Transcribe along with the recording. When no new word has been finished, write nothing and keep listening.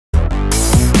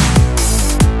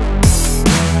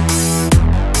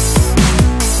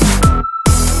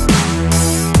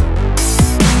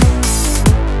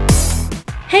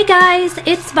guys,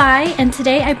 it's Vi, and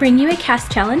today I bring you a CAS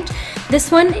challenge.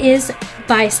 This one is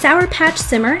by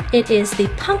SourPatchSimmer. It is the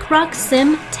Punk Rock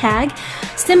Sim tag.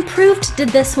 Simproved did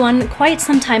this one quite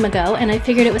some time ago, and I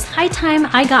figured it was high time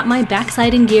I got my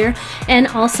backside in gear and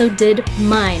also did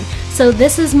mine. So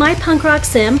this is my Punk Rock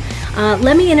Sim.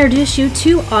 Let me introduce you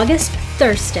to August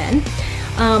Thurston.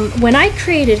 When I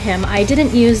created him, I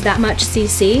didn't use that much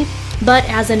CC. But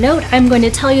as a note, I'm going to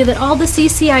tell you that all the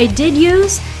CC I did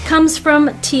use comes from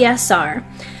TSR.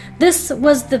 This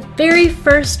was the very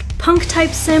first punk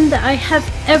type sim that I have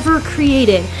ever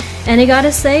created, and I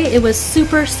gotta say, it was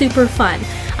super fun.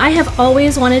 I have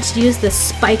always wanted to use this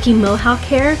spiky mohawk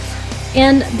hair,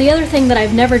 and the other thing that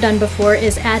I've never done before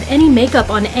is add any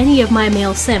makeup on any of my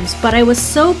male sims, but I was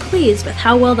so pleased with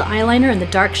how well the eyeliner and the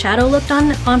dark shadow looked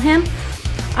on him.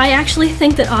 I actually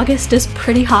think that August is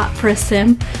pretty hot for a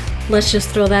sim. Let's just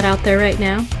throw that out there right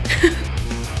now.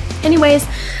 Anyways,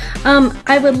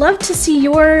 I would love to see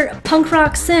your punk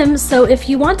rock sims, so if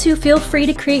you want to, feel free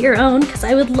to create your own, because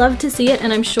I would love to see it,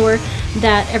 and I'm sure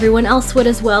that everyone else would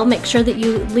as well. Make sure that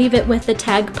you leave it with the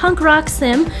tag punk rock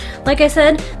sim. Like I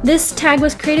said, this tag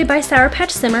was created by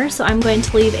SourPatchSimmer, so I'm going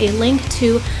to leave a link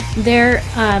to their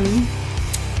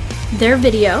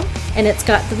video, and it's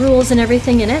got the rules and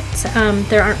everything in it.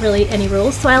 There aren't really any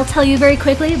rules, so I'll tell you very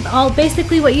quickly.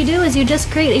 Basically what you do is you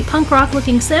just create a punk rock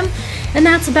looking sim, and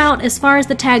that's about as far as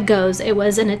the tag goes. It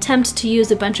was an attempt to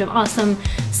use a bunch of awesome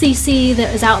CC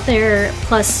that is out there,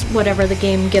 plus whatever the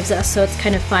game gives us, so it's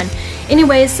kind of fun.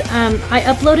 Anyways, I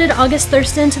uploaded August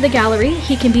Thurston to the gallery.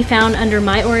 He can be found under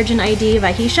my origin ID,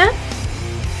 Vahisha.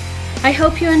 I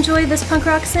hope you enjoy this punk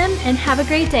rock sim, and have a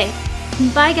great day.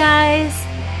 Bye guys!